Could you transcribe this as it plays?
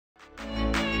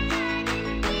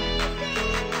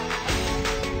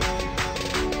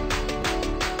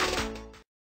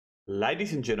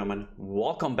Ladies and gentlemen,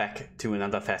 welcome back to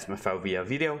another Phasmophobia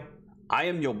video. I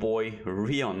am your boy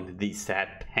Rion, the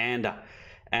Sad Panda,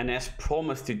 and as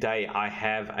promised today I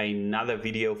have another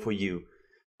video for you.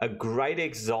 A great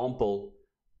example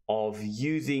of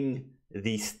using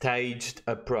the staged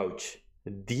approach.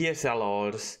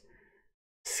 DSLRs,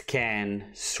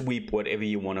 scan, sweep, whatever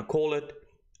you want to call it,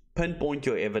 pinpoint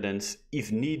your evidence,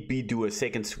 if need be do a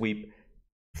second sweep,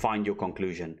 find your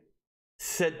conclusion.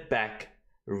 Sit back,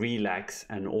 relax,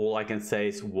 and all I can say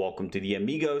is welcome to the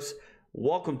amigos,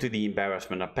 welcome to the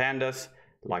embarrassment of pandas.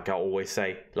 Like I always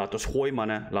say, laat ons gooi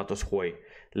manne, laat ons gooi.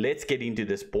 Let's get into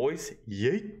this, boys.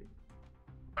 Yeet.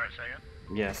 Alright,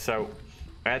 second. Yeah, so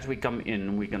as we come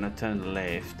in, we're gonna turn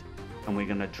left and we're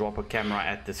gonna drop a camera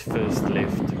at this first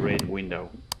left red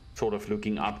window, sort of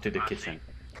looking up to the kitchen.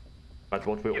 But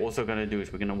what we're also going to do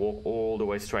is we're going to walk all the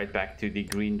way straight back to the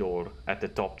green door at the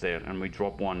top there, and we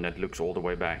drop one that looks all the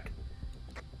way back.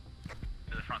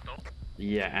 To the front door?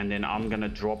 Yeah, and then I'm going to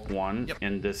drop one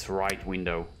in this right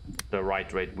window, the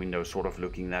right red window, sort of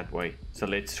looking that way. So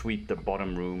let's sweep the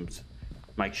bottom rooms,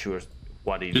 make sure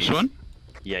what it is. This one?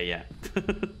 Yeah, yeah.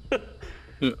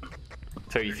 Yeah.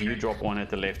 So if you drop one at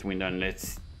the left window, and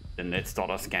let's start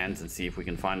our scans and see if we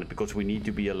can find it, because we need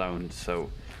to be alone, so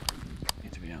we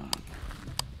need to be alone.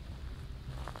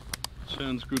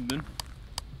 Sounds good then.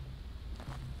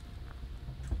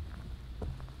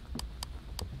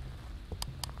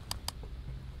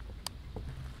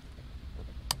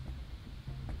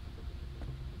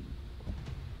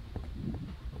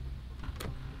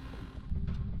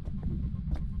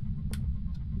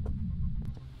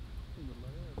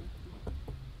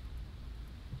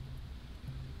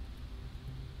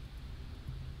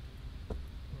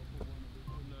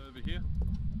 Over here.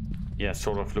 Yeah,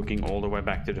 sort of looking all the way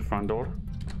back to the front door.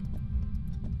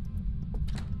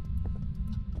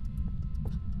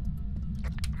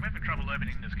 I'm having trouble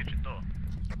opening this kitchen door.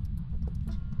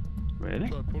 Really?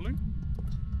 Try pulling.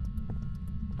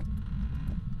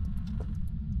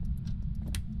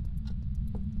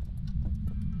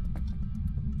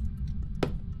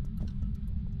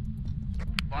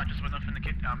 Light just went off in the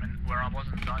kit, in where I was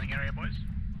in the dining area, boys.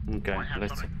 Okay, Might have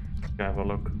let's something. have a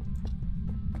look.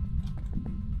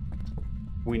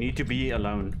 We need to be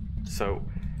alone, so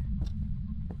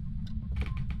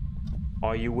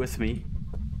are you with me?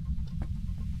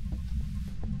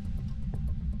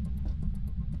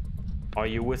 Are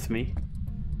you with me?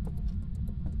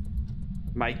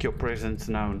 Make your presence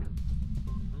known.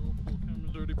 All 4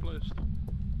 cameras already placed.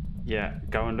 Yeah,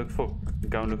 go and look for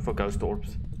ghost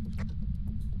orbs.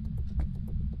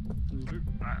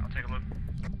 Alright, I'll take a look.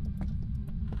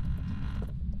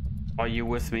 Are you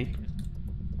with me?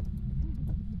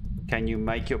 Can you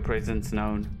make your presence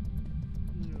known?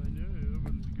 Yeah, I know. That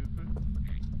wouldn't be good, but...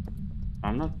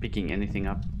 I'm not picking anything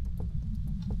up.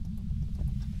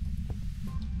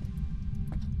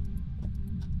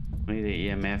 I need the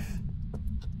EMF.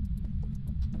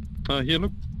 Here,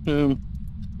 look.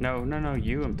 No,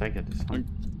 you and take it. It's fine.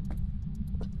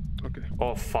 Okay.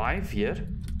 Oh, 5 here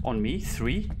on me,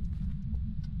 3,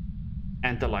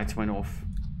 and the lights went off.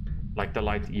 Like the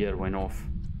light here went off.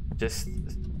 Just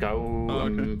go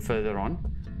okay. further on.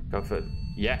 Go further.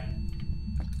 Yeah.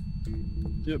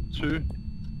 Yep, 2.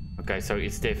 Okay, so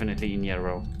it's definitely in your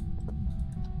row.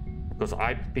 Because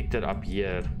I picked it up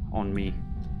here on me.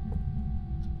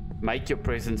 Make your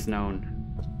presence known.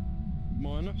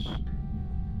 Minus.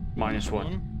 Minus what?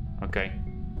 1. Okay,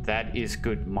 that is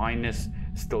good. Minus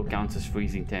still counts as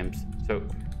freezing temps. So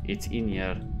it's in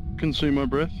here. Can see my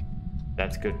breath.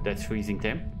 That's good. That's freezing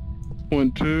temp.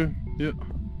 0.2. Yep.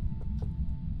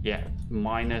 Yeah,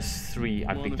 -3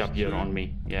 I picked up here -2. on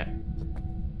me. Yeah.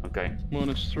 Okay.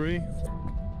 -3.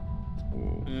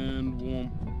 And warm.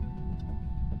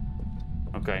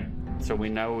 Okay. So we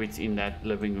know it's in that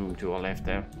living room to our left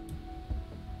there.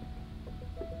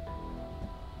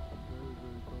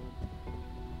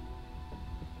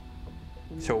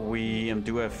 So we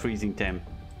do have freezing temp.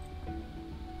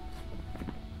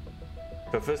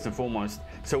 So first and foremost,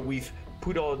 so we've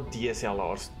put our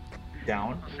DSLRs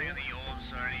down. I'll see any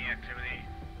orbs or any activity.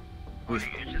 We've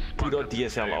It's just put our spotted the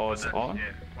street, DSLRs but on. yeah,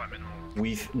 quite minimal.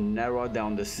 We've narrowed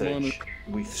down the search.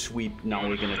 We've swept. Now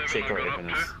we're gonna check our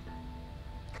evidence.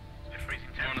 Yeah,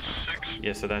 freezing temp. -6.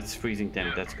 Yeah, so that's freezing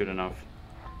temp. That's good enough.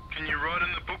 Can you write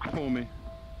in the book for me?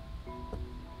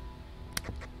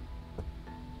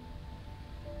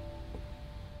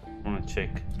 I wanna check.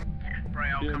 Bray,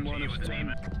 I'll Yeah, come to you with an -10.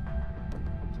 email.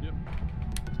 Yep.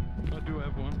 I do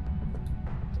have one.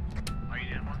 Oh, you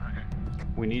did one? Okay.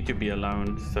 We need to be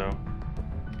alone, so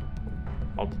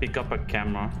I'll pick up a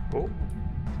camera. Oh,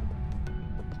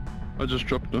 I just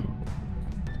dropped it.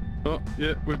 Oh,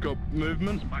 yeah, we've got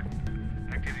movement. Spike.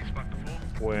 Activity spike to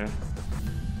 4. Where?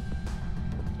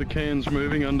 The can's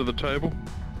moving under the table.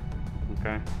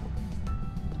 Okay.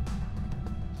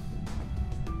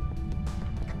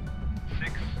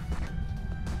 6.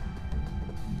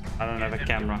 I don't have a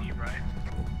camera. Right?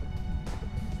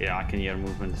 Yeah, I can hear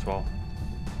movement as well.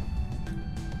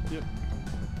 Yep.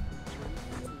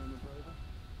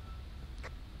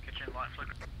 Kitchen light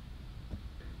flicker.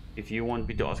 If you want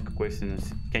me to ask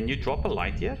questions, can you drop a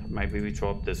light here? Maybe we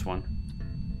drop this one.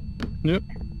 Yep.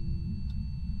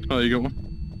 Oh, you got one?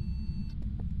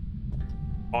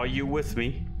 Are you with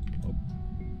me?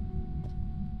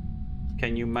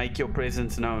 Can you make your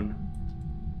presence known?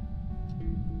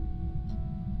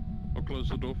 I'll close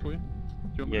the door for you. Do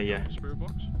you want me to Yeah, drop a spirit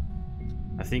box?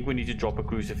 I think we need to drop a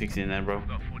crucifix in there, bro. We've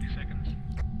got 40 seconds.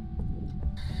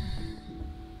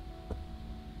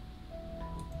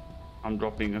 I'm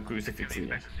dropping a crucifix in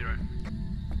there. Back to 0.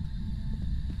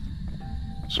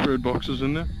 Spirit box is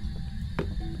in there.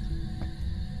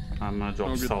 I'm gonna drop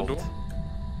I'll get the salt. door.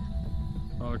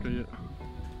 Oh, okay, yeah.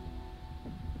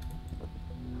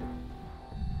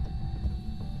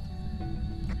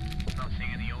 Not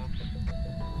seeing any orbs.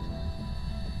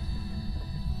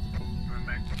 Going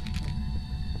back.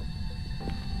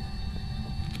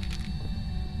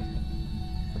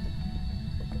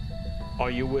 Are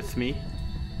you with me?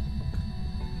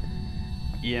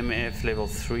 EMF level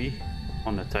 3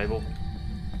 on the table.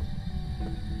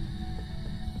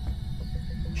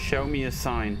 Show me a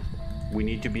sign. We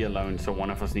need to be alone, so one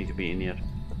of us need to be in here.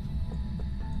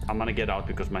 I'm gonna get out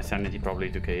because my sanity probably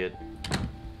took a hit.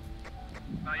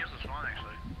 No, yours is fine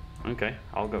actually. Okay,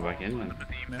 I'll go back in. I was And looking to put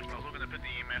the EMF, I was looking to put the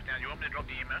EMF down. You want me to drop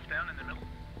the EMF down in the middle?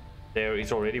 there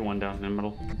is already one down in the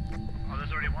middle. Oh,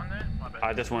 there's already one there? My bad.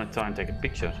 I just want to try and take a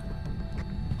picture.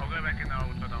 I'll go back and I'll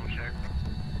check.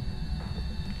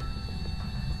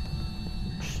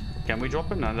 Can we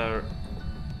drop another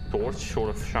torch sort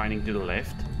of shining to the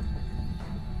left?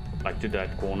 Like to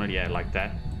that corner, yeah, like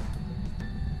that.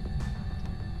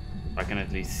 I can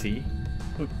at least see.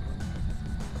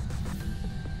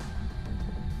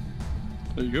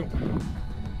 There you go.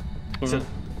 So, Alright.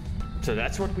 so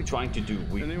that's what we're trying to do.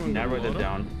 We Anyone got a narrowed it lighter?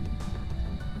 down.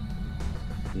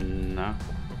 No. I'll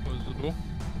close the door.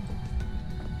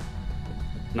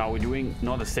 Now we're doing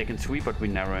not a second sweep, but we're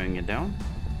narrowing it down.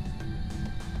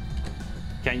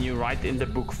 Can you write in the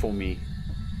book for me?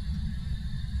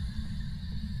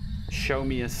 Show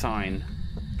me a sign.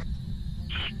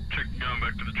 Just check going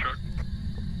back to the truck.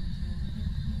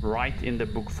 Write in the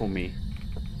book for me.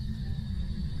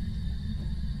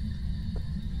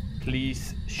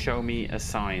 Please show me a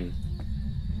sign.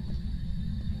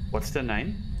 What's the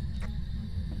name?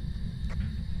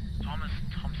 Thomas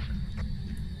Thompson.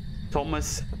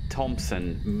 Thomas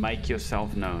Thompson. Make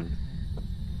yourself known.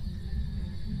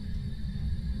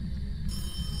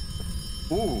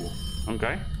 Ooh,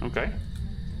 okay, okay.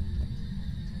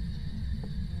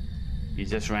 He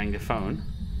just rang the phone.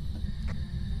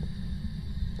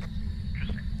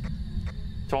 Interesting.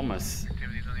 Thomas,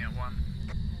 Activity's only at 1.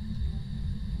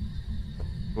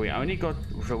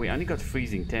 we only got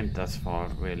freezing temp thus far,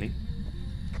 really.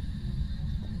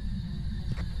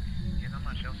 Yeah, not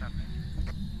much else happening.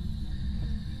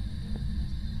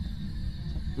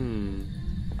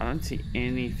 I don't see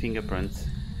any fingerprints.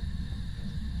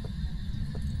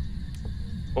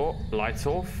 Oh, lights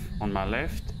off on my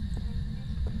left.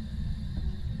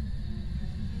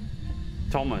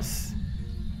 Thomas,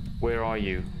 where are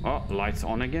you? Oh, lights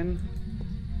on again.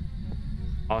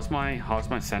 How's my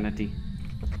sanity?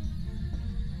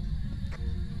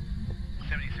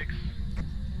 76.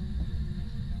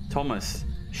 Thomas,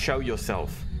 show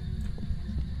yourself.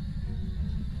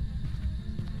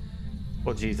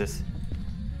 Oh Jesus.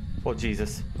 Oh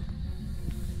Jesus.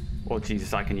 Oh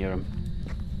Jesus, I can hear him.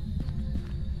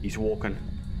 He's walking.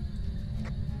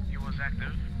 He was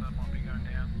active, but might be going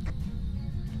down.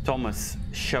 Thomas,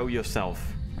 show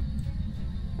yourself.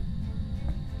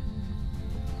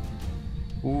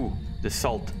 Ooh, the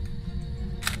salt.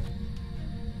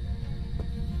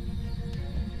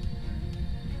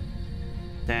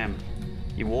 Damn,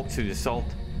 he walked through the salt.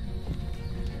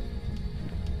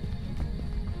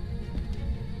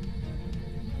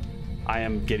 I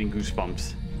am getting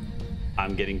goosebumps.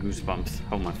 I'm getting goosebumps.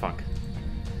 Oh my fuck.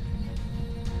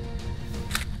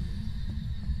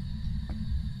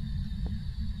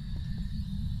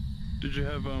 Did you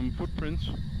have footprints?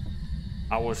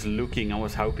 I was looking, I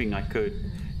was hoping I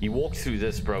could. He walked through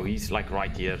this, bro. He's like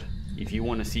right here. If you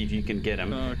want to see if you can get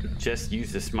him, Oh, okay. just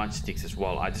use the smudge sticks as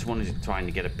well. I just wanted to try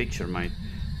and get a picture, mate.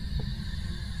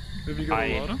 Have you got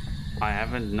a lighter? I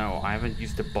haven't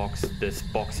used this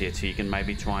box yet, so you can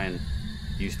maybe try and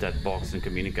use that box and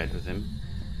communicate with him.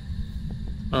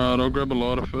 Alright, I'll grab a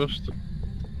lighter first.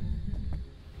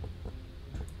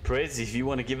 Prez, if you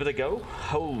want to give it a go.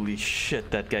 Holy shit,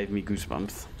 that gave me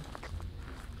goosebumps.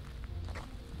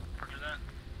 Roger that.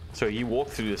 So he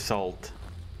walked through the salt,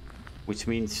 which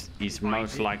means he's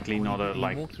most likely not a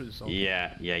like. Walked through the salt.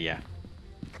 Yeah.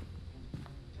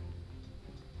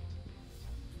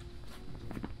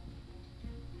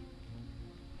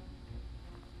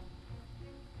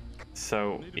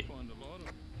 So Need to find a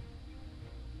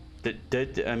lighter.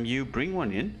 did you bring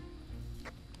one in?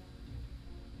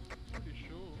 Pretty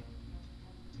sure.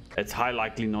 It's high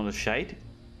likely not a shade,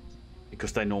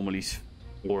 because they normally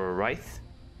or a wraith.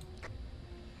 Or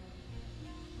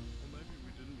maybe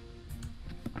we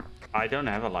didn't. I don't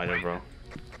have a lighter, bro.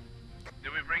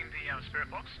 Did we bring the spirit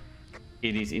box?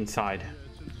 It is inside. Yeah,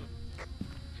 it's inside. It's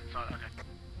inside, okay.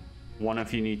 One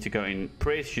of you need to go in.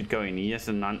 Prez should go in. He has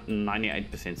a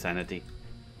 98% sanity.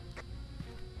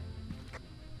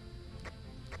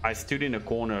 I stood in a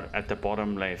corner at the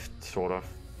bottom left, sort of,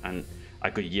 and I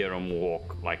could hear him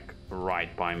walk like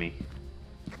right by me.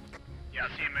 Yeah, I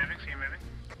see him moving,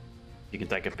 You can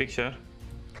take a picture.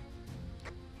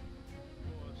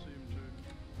 Oh, I see him too.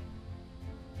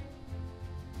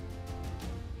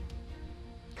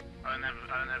 I don't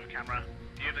have a camera.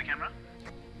 Do you have the camera?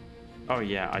 Oh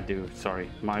yeah, I do. Sorry,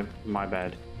 my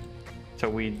bad. So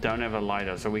we don't have a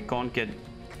lighter, so we can't get.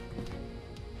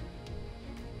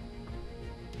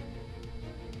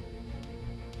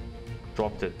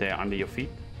 Dropped it there under your feet.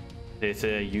 There's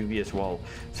a UV as well.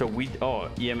 So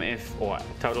EMF or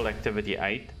total activity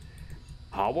 8.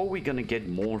 How are we gonna get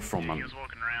more from He him? was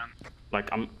walking around.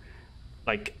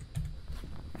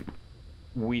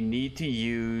 We need to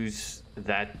use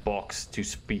that box to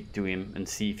speak to him and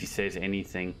see if he says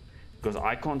anything, because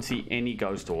I can't see any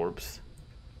ghost orbs.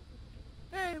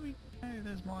 Hey,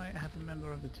 there's I have a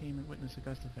member of the team and witness a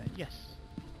ghost event. Yes.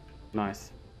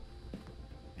 Nice.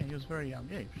 Yeah, he was very yeah,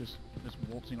 he was just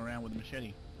waltzing around with a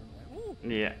machete. I'm like, ooh,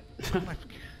 Yeah.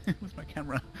 where's my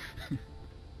camera?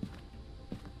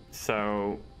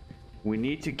 So we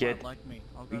need to get Like me.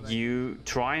 I'll go back. you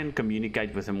try and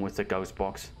communicate with him with the ghost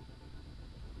box.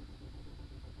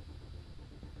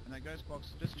 And that ghost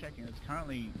box, just checking, it's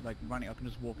currently like running. I can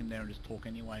just walk in there and just talk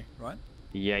anyway, right?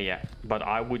 Yeah. But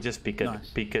I would just pick it Nice.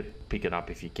 pick it up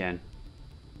if you can.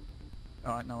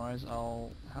 Alright, no worries.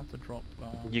 I'll have to drop.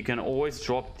 You can always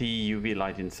drop the UV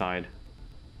light inside.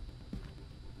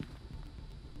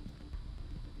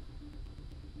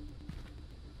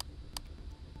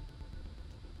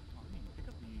 I mean, pick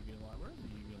up the UV light. Where is the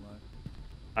UV light?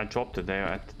 I dropped it there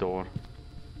at the door.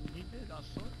 You did. I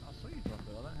saw you drop it.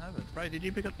 I don't have it. Bro, did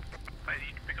you pick up? Wait,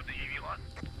 you can pick up the UV light.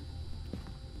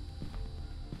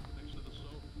 Next to the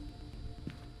salt.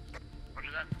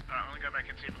 Roger that. Alright, I'm gonna go back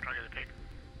and see if I can try to get a pick.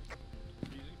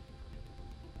 Easy.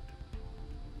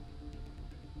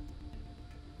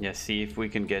 Yeah, see if we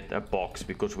can get a box,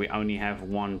 because we only have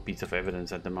one piece of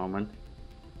evidence at the moment.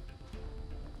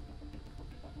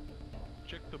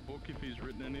 Check the book if he's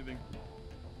written anything.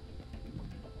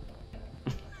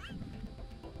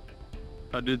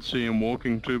 I did see him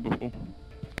walking too before.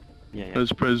 Yeah.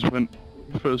 As Prez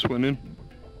first went in.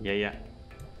 Yeah.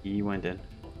 He went in.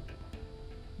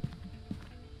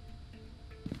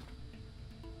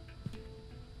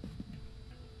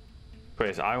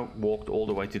 Prez, I walked all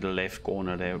the way to the left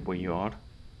corner there where you are.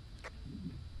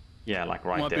 Yeah, like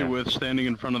right Might there. be worth standing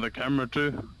in front of the camera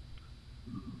too.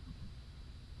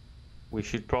 We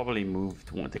should probably move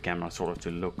the camera sort of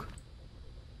to look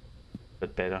a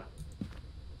bit better.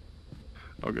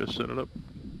 I'll go set it up.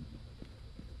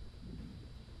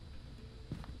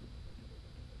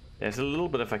 There's a little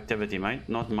bit of activity, mate.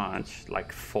 Not much,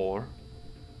 like 4.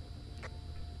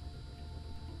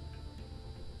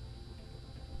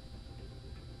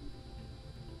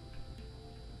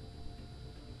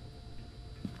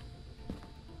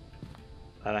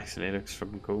 That actually looks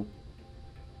freaking cool.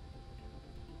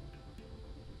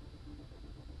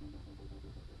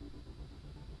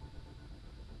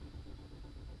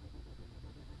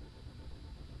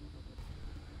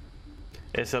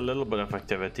 There's a little bit of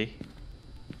activity.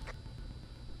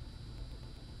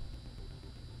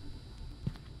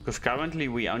 Because currently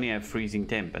we only have freezing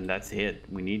temp and that's it.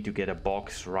 We need to get a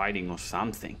box riding or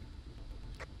something.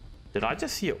 Did I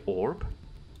just see an orb?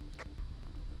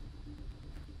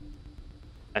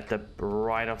 At the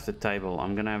right of the table.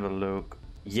 I'm gonna have a look.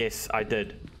 Yes, I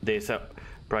did. There's a...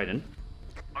 Brayden.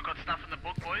 I got stuff in the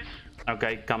book, boys.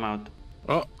 Okay, come out.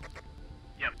 Oh,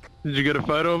 Yep. did you get a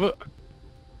photo of it,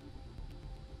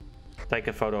 Take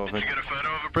a photo of Did it. you get a photo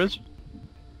of it? Prez?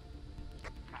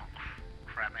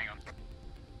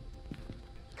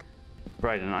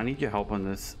 Brayden, I need your help on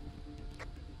this.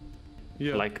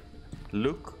 Yeah. Like,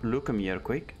 look him here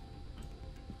quick.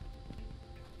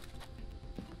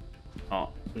 Oh,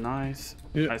 nice.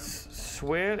 Yeah. I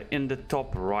swear in the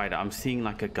top right I'm seeing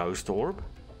like a ghost orb.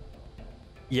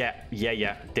 Yeah,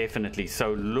 definitely.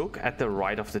 So look at the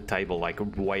right of the table, like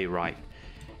way right.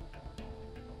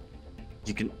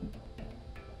 You can,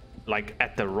 like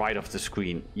at the right of the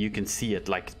screen, you can see it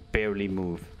like barely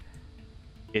move.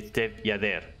 It's yeah,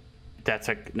 there. That's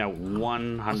a no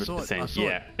 100%.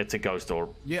 Yeah, it's a ghost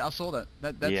orb. Yeah, I saw that.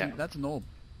 That's an orb.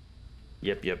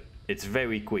 Yep. It's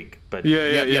very quick, but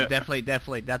Yeah. Definitely.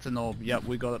 That's an orb. Yep,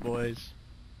 we got it, boys.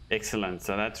 excellent.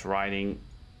 So that's writing,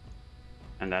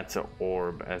 and that's an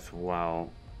orb as well.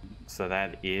 So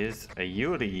that is a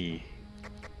Yuri.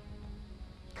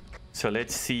 So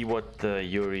let's see what the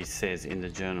Yuri says in the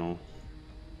journal.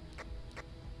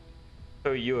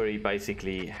 So Yuri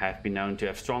basically have been known to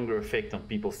have stronger effect on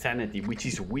people's sanity, which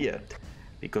is weird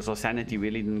because our sanity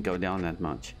really didn't go down that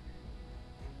much.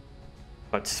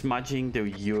 But smudging the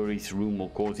Yuri's room will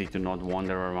cause you to not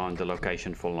wander around the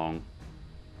location for long.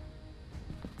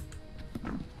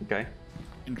 Okay.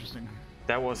 Interesting.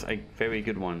 That was a very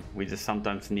good one. We just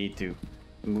sometimes need to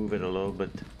move it a little bit.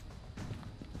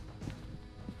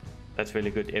 That's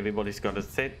really good. Everybody's got it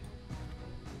set.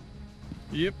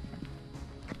 Yep.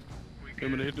 I'm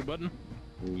gonna hit the button.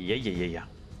 Yeah.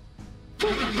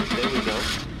 There we go.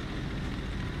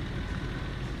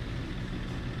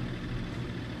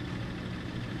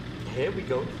 Here we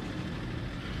go.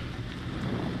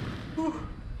 Whew.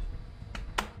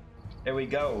 There we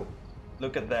go.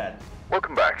 Look at that.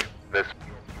 Welcome back. This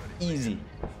Easy.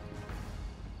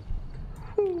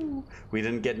 Whew. We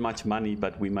didn't get much money,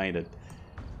 but we made it.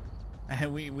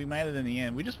 And we made it in the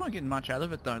end. We just weren't getting much out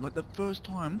of it though. Like the first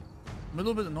time, I'm a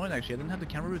little bit annoyed actually. I didn't have the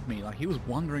camera with me. Like he was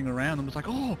wandering around and was like,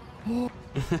 oh,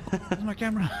 where's my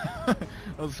camera?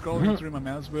 I was scrolling through my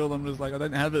mouse wheel and was like, I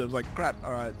don't have it. I was like, crap.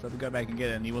 All right, so I had to go back and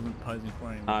get it. And he wasn't posing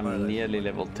for any. I'm nearly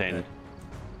level 10.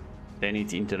 Then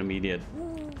it's intermediate.